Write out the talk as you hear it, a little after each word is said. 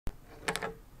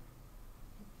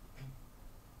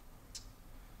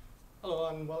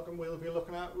and welcome. We'll be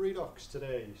looking at redox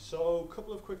today. So a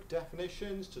couple of quick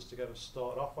definitions just to get us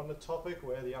started off on the topic,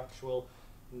 where the actual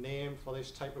name for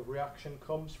this type of reaction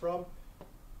comes from.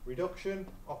 Reduction,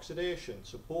 oxidation,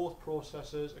 so both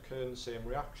processes occur in the same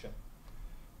reaction.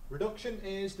 Reduction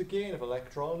is the gain of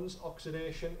electrons,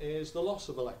 oxidation is the loss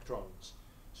of electrons.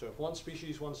 So if one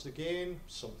species wants to gain,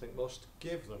 something must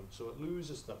give them, so it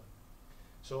loses them.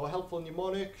 So a helpful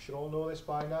mnemonic, should all know this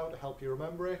by now to help you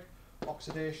remember it.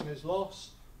 Oxidation is loss,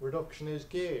 reduction is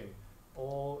gain.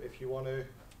 Or if you want to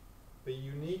be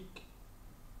unique,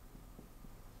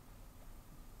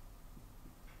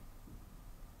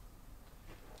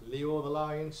 Leo the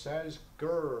Lion says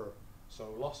grr.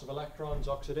 So loss of electrons,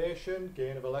 oxidation,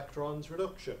 gain of electrons,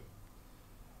 reduction.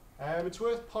 It's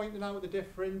worth pointing out the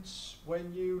difference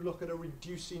when you look at a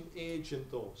reducing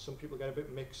agent though. Some people get a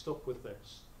bit mixed up with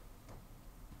this.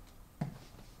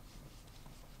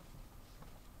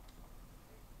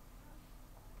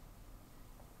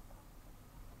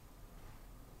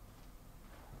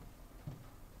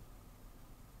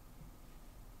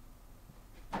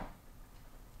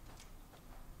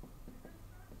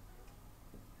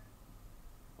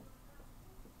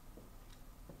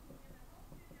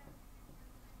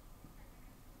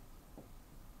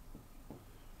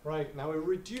 Right, now a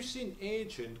reducing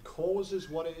agent causes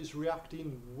what it is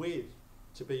reacting with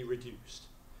to be reduced.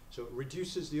 So it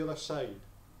reduces the other side.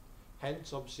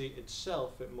 Hence, obviously,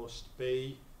 itself, it must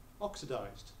be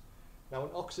oxidized. Now,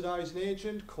 an oxidizing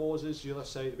agent causes the other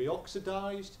side to be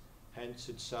oxidized, hence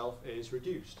itself is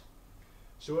reduced.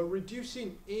 So a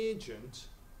reducing agent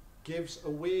gives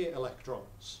away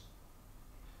electrons.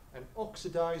 An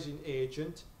oxidizing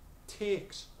agent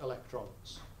takes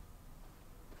electrons.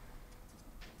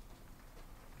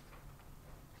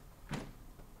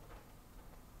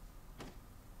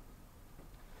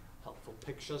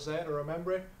 Pictures there to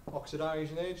remember it.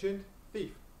 Oxidizing agent,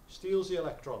 thief, steals the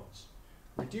electrons.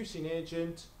 Reducing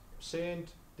agent, saint,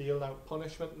 dealing out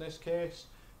punishment in this case,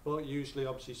 but usually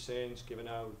obviously saints giving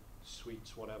out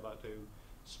sweets, whatever, to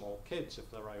small kids if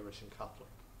they're Irish and Catholic.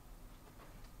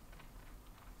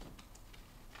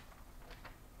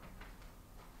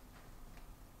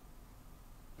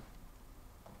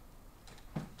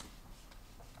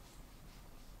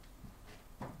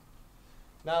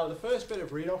 Now, the first bit of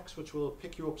redox, which will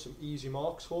pick you up some easy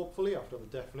marks, hopefully, after the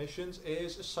definitions,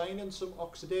 is assigning some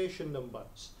oxidation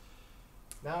numbers.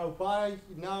 Now, by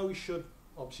now you should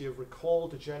obviously have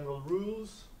recalled the general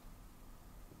rules.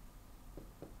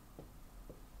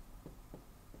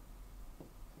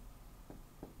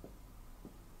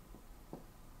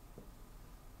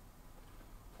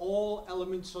 All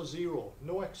elements are zero,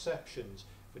 no exceptions.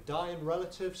 If a dying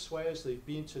relative swears they've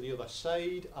been to the other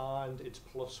side and it's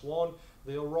 +1,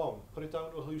 they are wrong. Put it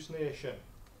down to hallucination.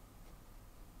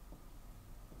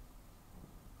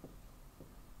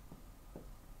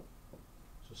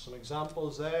 So some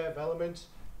examples there of elements: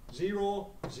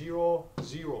 0, 0,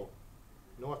 0.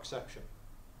 No exception.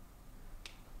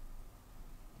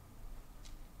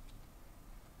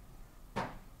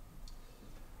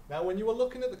 Now when you are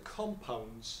looking at the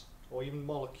compounds or even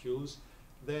molecules,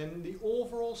 then the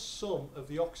overall sum of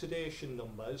the oxidation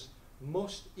numbers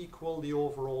must equal the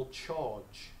overall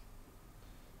charge.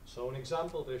 So an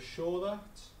example to show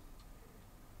that.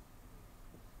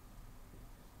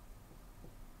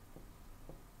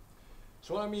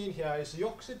 So what I mean here is the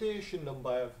oxidation number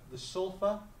of the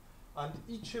sulfur and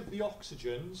each of the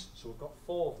oxygens, so we've got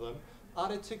 4 of them,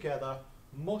 added together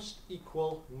must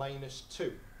equal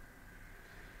 -2.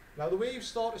 Now the way you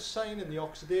start assigning the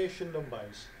oxidation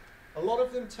numbers, a lot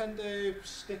of them tend to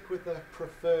stick with the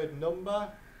preferred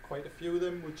number, quite a few of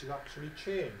them which is actually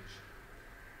change.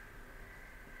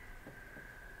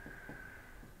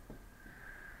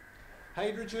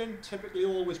 Hydrogen, typically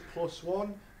always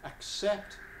 +1,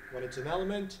 except when it's an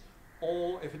element,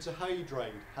 or if it's a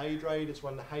hydride. Hydride is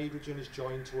when the hydrogen is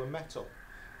joined to a metal.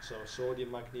 So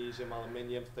sodium, magnesium,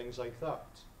 aluminium, things like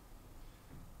that.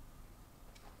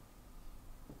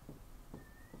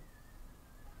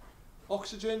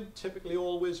 Oxygen, typically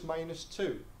always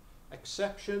 -2.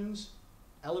 Exceptions,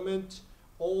 element,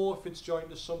 or if it's joined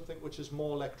to something which is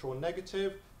more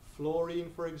electronegative,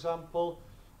 fluorine for example,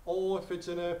 or if it's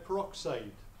in a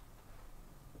peroxide.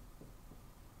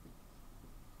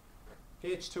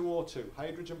 H2O2,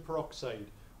 hydrogen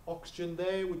peroxide. Oxygen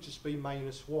there would just be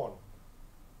 -1.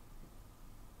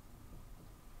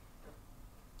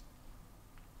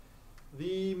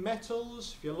 The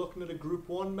metals, if you're looking at a group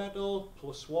 1 metal,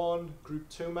 +1, group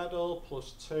 2 metal,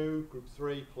 +2, group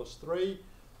 3, +3.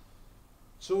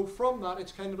 So from that,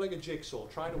 it's kind of like a jigsaw,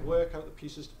 trying to work out the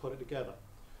pieces to put it together.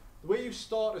 The way you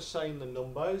start assigning the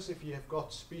numbers, if you have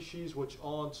got species which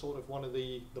aren't sort of one of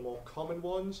the more common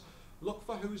ones, look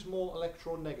for who's more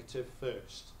electronegative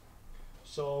first.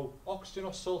 So oxygen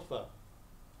or sulfur?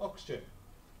 Oxygen.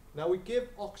 Now we give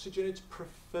oxygen its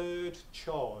preferred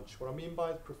charge. What I mean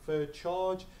by the preferred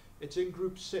charge, it's in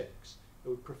group 6. It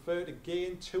would prefer to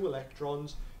gain 2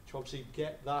 electrons to obviously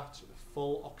get that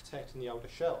full octet in the outer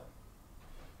shell.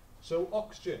 So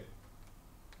oxygen.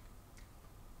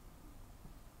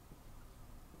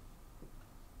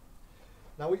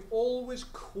 Now we always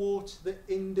quote the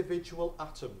individual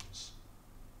atoms.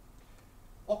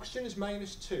 Oxygen is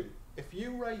 -2. If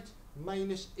you write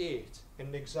 -8 in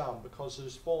an exam because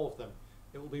there's 4 of them,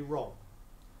 it will be wrong.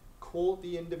 Quote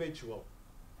the individual.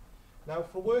 Now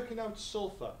for working out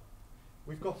sulfur,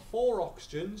 we've got 4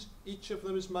 oxygens, each of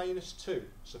them is -2.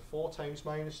 So 4 times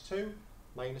 -2,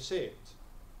 -8.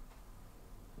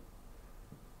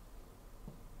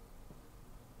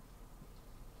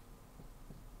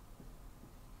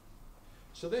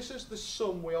 So this is the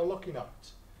sum we are looking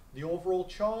at. The overall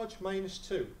charge,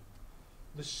 -2.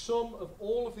 The sum of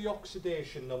all of the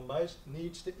oxidation numbers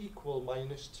needs to equal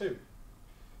 -2.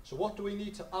 So what do we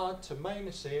need to add to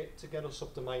 -8 to get us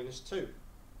up to -2?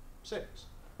 6.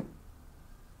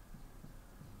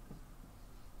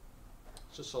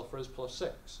 So sulfur is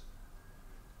 +6.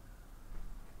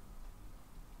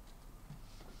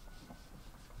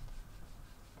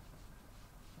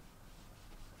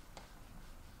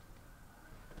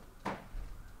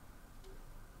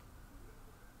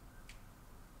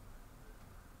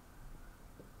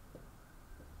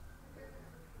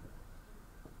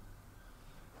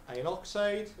 Iron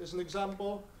oxide is an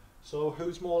example. So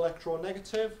who's more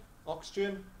electronegative?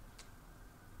 Oxygen.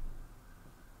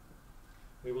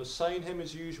 We will assign him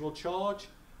his usual charge.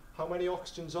 How many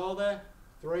oxygens are there?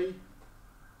 3.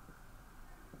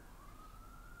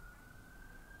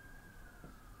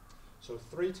 So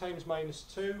 3 times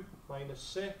 -2,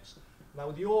 -6.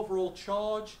 Now the overall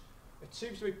charge, it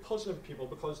seems to be puzzling people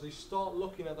because they start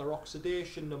looking at their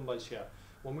oxidation numbers here.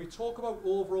 When we talk about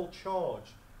overall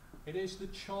charge, it is the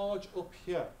charge up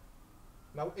here.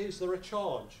 Now, is there a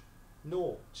charge?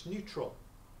 No, it's neutral.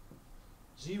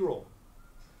 0.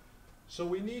 So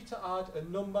we need to add a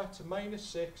number to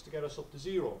 -6 to get us up to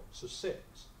 0, so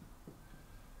 6.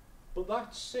 But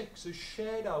that 6 is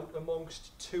shared out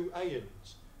amongst 2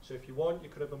 ions. So if you want, you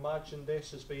could have imagined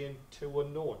this as being 2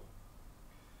 unknown.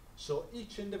 So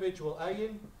each individual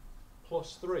ion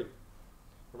plus 3.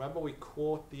 Remember, we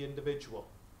quote the individual.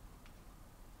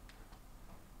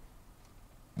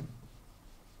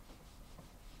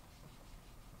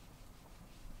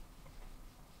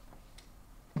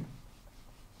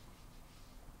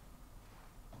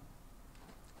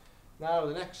 Now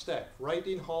the next step,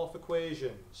 writing half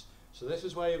equations. So this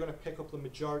is where you're going to pick up the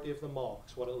majority of the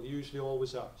marks, what it'll usually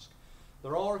always ask.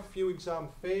 There are a few exam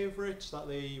favourites that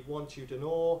they want you to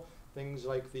know, things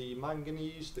like the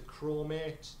manganese, the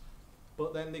chromates,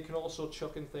 but then they can also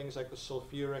chuck in things like the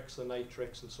sulfurics, the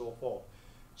nitrics and so forth.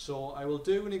 So I will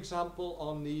do an example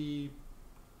on the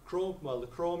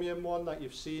chromium one that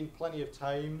you've seen plenty of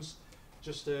times,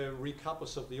 just to recap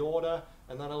us of the order,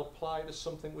 and then I'll apply to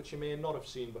something which you may not have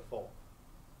seen before.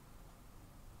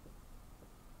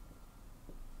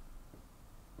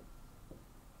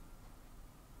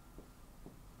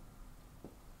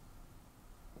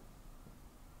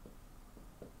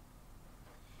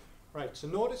 Right, so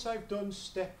notice I've done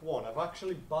step 1. I've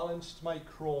actually balanced my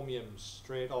chromiums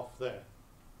straight off there.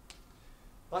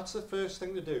 That's the first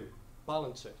thing to do,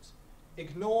 balance it.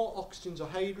 Ignore oxygens or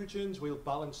hydrogens, we'll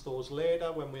balance those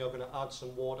later when we are going to add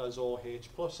some waters or H+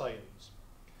 ions.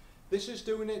 This is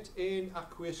doing it in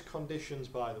aqueous conditions,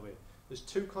 by the way. There's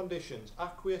 2 conditions,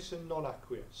 aqueous and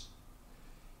non-aqueous.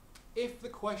 If the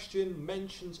question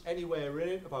mentions anywhere in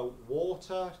it about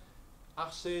water,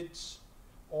 acids,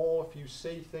 or if you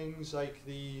see things like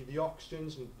the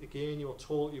oxygens, and again you're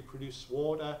told you produce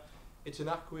water, it's an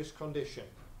aqueous condition.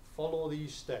 Follow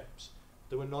these steps.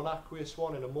 Do a non-aqueous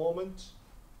one in a moment.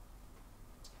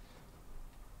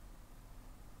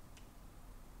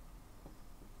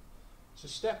 So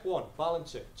step 1,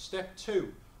 balance it. Step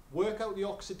 2, work out the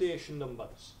oxidation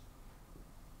numbers.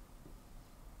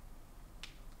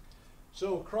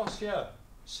 So across here,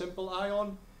 simple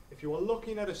ion. If you are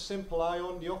looking at a simple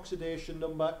ion, the oxidation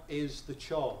number is the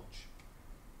charge.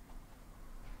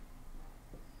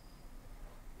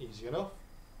 Easy enough.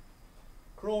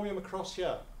 Chromium across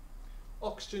here.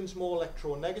 Oxygen's more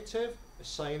electronegative,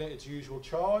 assign it its usual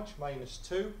charge,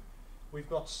 -2. We've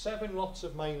got 7 lots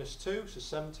of -2, so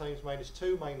 7 times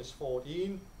 -2,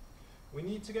 -14. We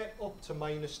need to get up to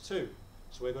 -2,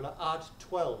 so we're going to add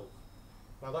 12.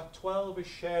 Now that 12 is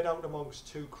shared out amongst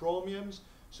 2 chromiums,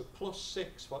 so plus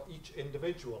 6 for each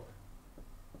individual.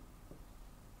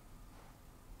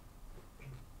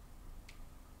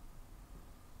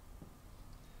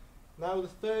 Now the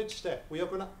third step, we are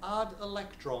going to add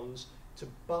electrons to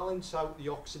balance out the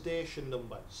oxidation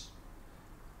numbers.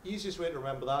 Easiest way to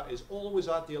remember that is always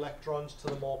add the electrons to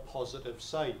the more positive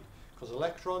side, because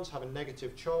electrons have a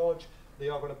negative charge, they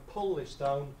are going to pull this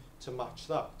down to match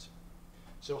that.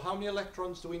 So how many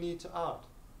electrons do we need to add?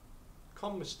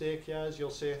 Common mistake here is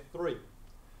you'll say 3.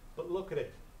 But look at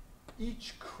it.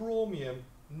 Each chromium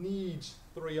needs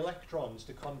 3 electrons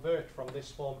to convert from this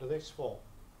form to this form.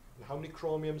 And how many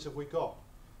chromiums have we got?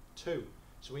 2.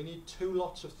 So we need 2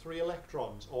 lots of 3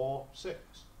 electrons, or 6.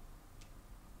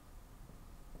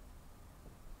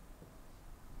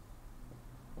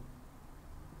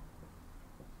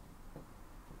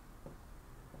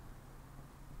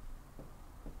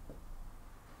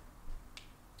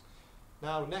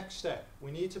 Now, next step,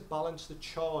 we need to balance the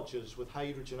charges with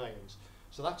hydrogen ions.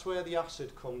 So that's where the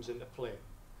acid comes into play.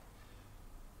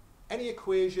 Any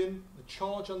equation, the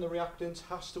charge on the reactant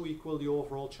has to equal the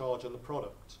overall charge on the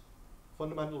product.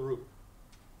 Fundamental rule.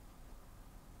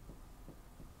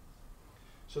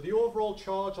 So the overall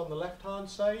charge on the left-hand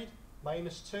side,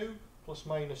 -2 plus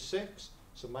 -6,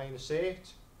 so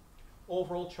 -8.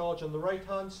 Overall charge on the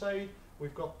right-hand side,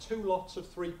 we've got 2 lots of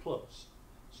 3 plus.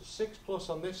 So 6 plus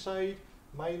on this side,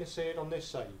 -8 on this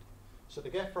side. So to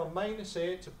get from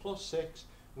 -8 to +6,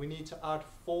 we need to add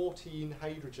 14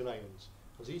 hydrogen ions,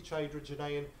 because each hydrogen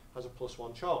ion has a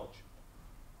 +1 charge.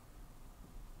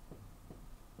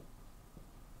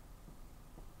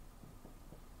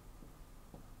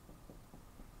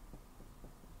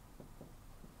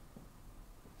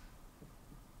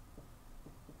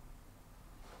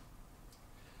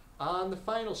 And the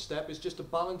final step is just to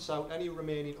balance out any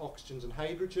remaining oxygens and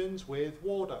hydrogens with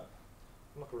water.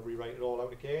 I'm not going to rewrite it all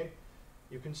out again.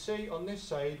 You can see on this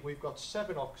side we've got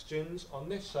 7 oxygens, on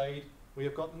this side we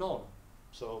have got none.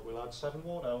 So we'll add 7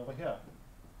 water over here.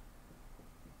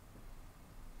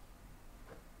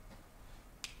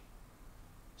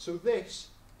 So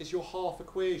this is your half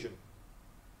equation.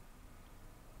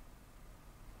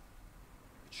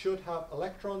 It should have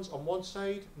electrons on one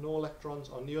side, no electrons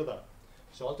on the other.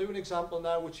 So I'll do an example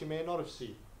now which you may not have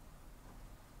seen.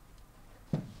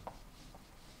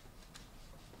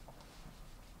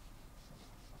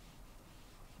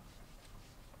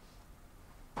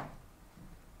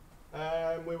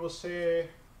 We will say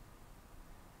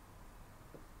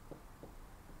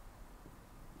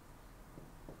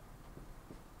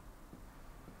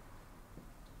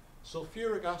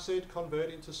sulfuric acid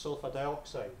converting to sulfur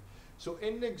dioxide. So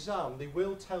in an exam they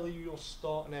will tell you your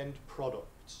start and end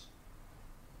products.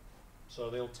 So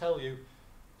they'll tell you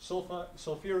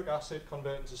sulfuric acid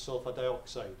converting to sulfur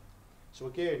dioxide. So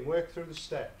again, work through the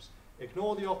steps.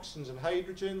 Ignore the oxygens and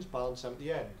hydrogens, balance them at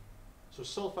the end. So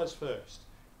sulfurs first.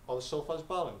 Are the sulfurs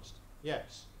balanced?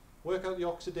 Yes. Work out the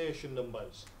oxidation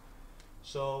numbers.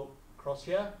 So across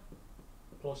here,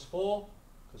 +4,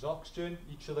 because oxygen,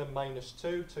 each of them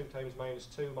 -2, 2 times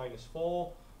 -2,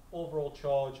 -4. Overall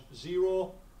charge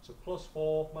 0, so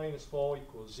 +4 -4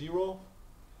 equals 0.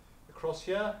 Across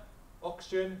here,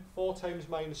 oxygen, 4 times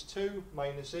 -2,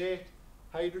 -8.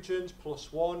 Hydrogens,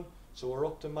 +1, so we're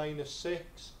up to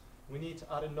 -6. We need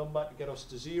to add a number to get us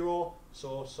to 0,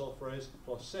 so sulfur is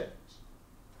 +6.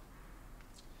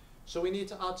 So we need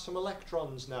to add some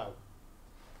electrons now.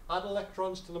 Add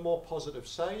electrons to the more positive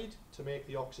side to make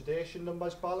the oxidation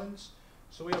numbers balance.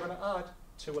 So we are going to add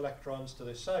 2 electrons to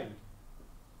this side.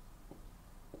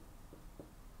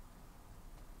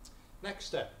 Next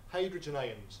step, hydrogen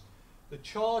ions. The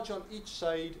charge on each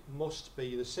side must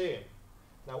be the same.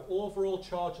 Now overall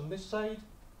charge on this side,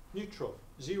 neutral,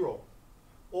 0.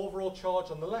 Overall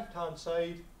charge on the left hand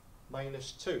side,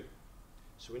 -2.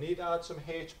 So we need to add some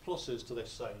H pluses to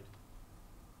this side.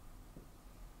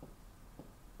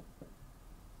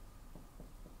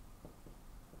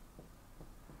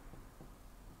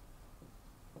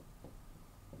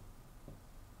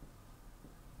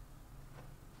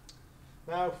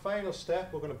 Now, final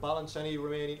step, we're going to balance any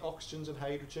remaining oxygens and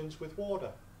hydrogens with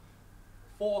water.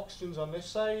 4 oxygens on this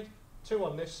side, 2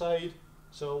 on this side,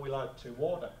 so we'll add 2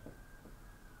 water.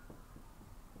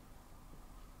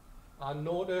 And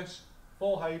notice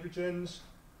 4 hydrogens,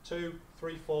 2,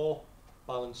 3, 4,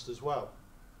 balanced as well.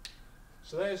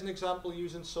 So there's an example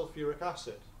using sulfuric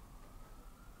acid.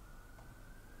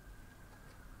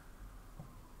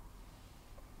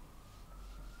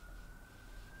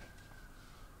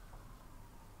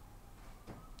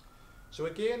 So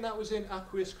again, that was in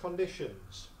aqueous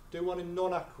conditions. Do one in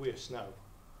non-aqueous now.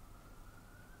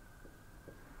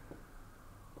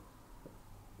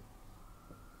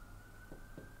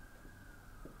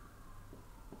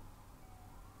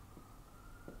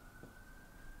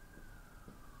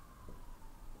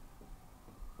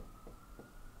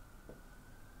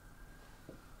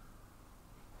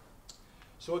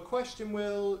 So a question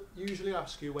will usually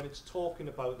ask you when it's talking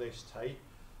about this type,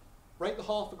 write the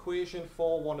half equation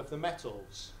for one of the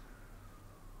metals.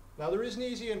 Now there is an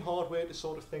easy and hard way to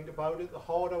sort of think about it. The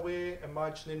harder way,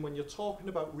 imagining when you're talking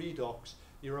about redox,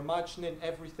 you're imagining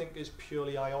everything is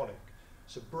purely ionic.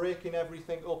 So breaking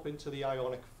everything up into the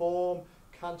ionic form,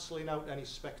 cancelling out any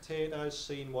spectators,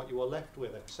 seeing what you are left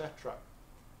with, etc.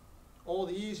 Or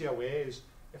the easier way is,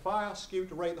 if I ask you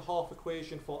to write the half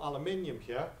equation for aluminium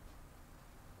here,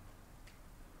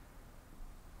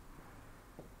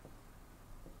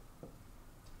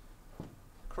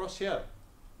 across here,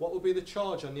 what will be the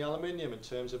charge on the aluminium in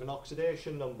terms of an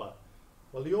oxidation number?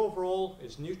 Well, the overall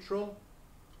is neutral,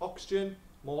 oxygen,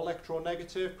 more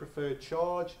electronegative, preferred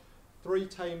charge, 3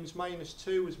 times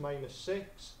 -2 is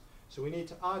 -6, so we need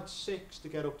to add 6 to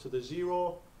get up to the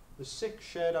 0. The 6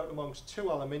 shared out amongst 2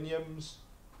 aluminiums,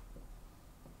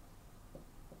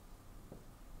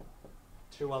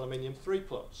 2 aluminium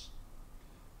 3+.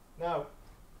 Now,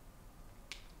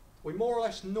 we more or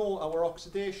less know our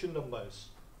oxidation numbers.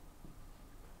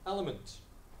 Element,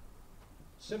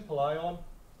 simple ion,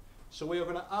 so we are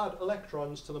going to add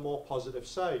electrons to the more positive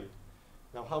side.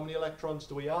 Now how many electrons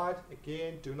do we add?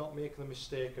 Again, do not make the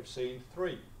mistake of saying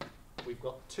 3. We've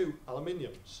got 2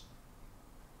 aluminiums.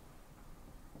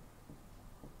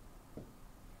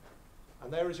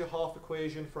 And there is your half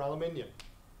equation for aluminium.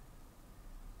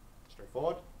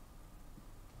 Straightforward.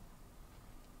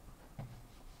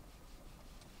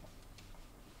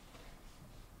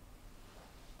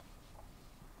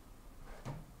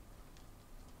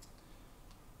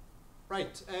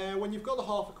 Right, when you've got the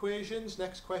half equations,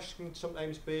 next question can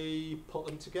sometimes be put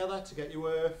them together to get you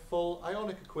a full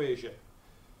ionic equation.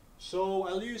 So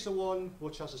I'll use the one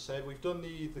which, as I said, we've done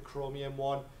the chromium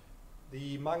one,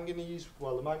 the manganese,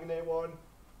 well, the manganate one.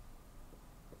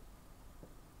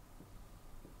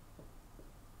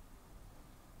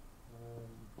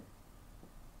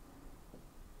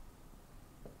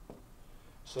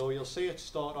 So you'll see it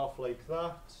start off like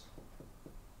that.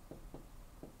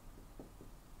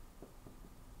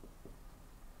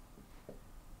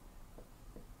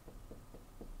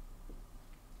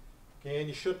 Again,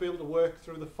 you should be able to work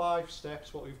through the 5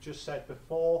 steps, what we've just said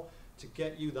before, to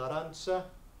get you that answer.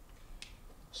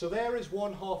 So there is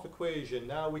one half equation.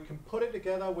 Now we can put it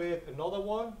together with another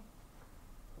one.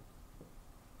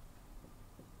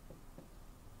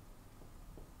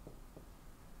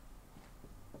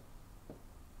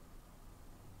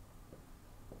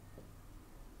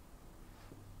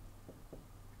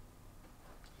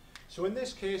 So in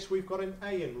this case, we've got an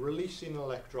ion releasing an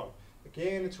electron.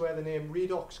 Again, it's where the name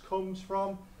redox comes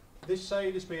from. This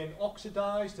side is being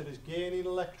oxidized, it is gaining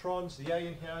electrons, the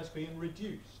ion here is being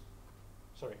reduced.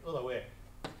 Sorry, other way.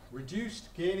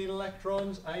 Reduced, gaining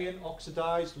electrons, ion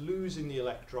oxidized, losing the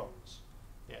electrons.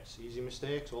 Yes, easy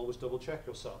mistakes, always double check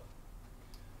yourself.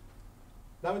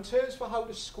 Now in terms for how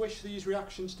to squish these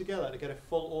reactions together to get a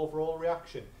full overall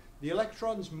reaction, the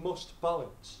electrons must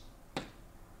balance.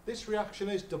 This reaction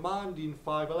is demanding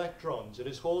 5 electrons. It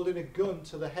is holding a gun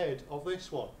to the head of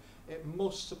this one. It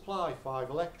must supply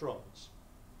 5 electrons.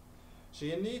 So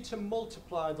you need to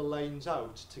multiply the lines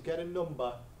out to get a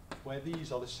number where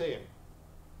these are the same.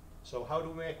 So how do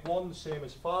we make 1 the same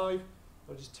as 5?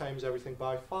 We'll just times everything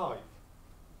by 5.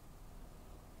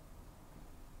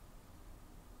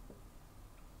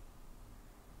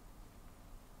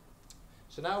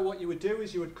 So now what you would do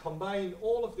is you would combine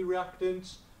all of the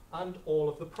reactants and all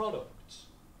of the products.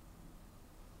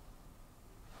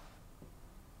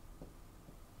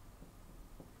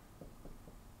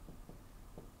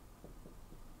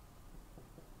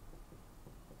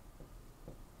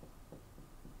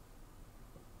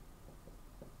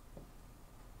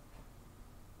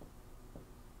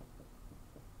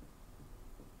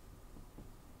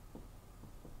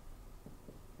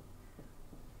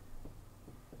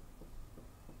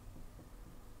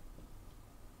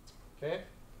 Okay.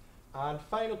 And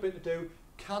final bit to do,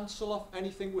 cancel off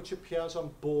anything which appears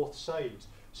on both sides.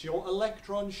 So your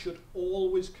electrons should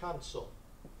always cancel.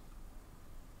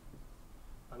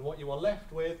 And what you are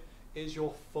left with is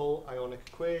your full ionic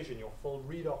equation, your full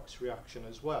redox reaction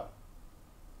as well.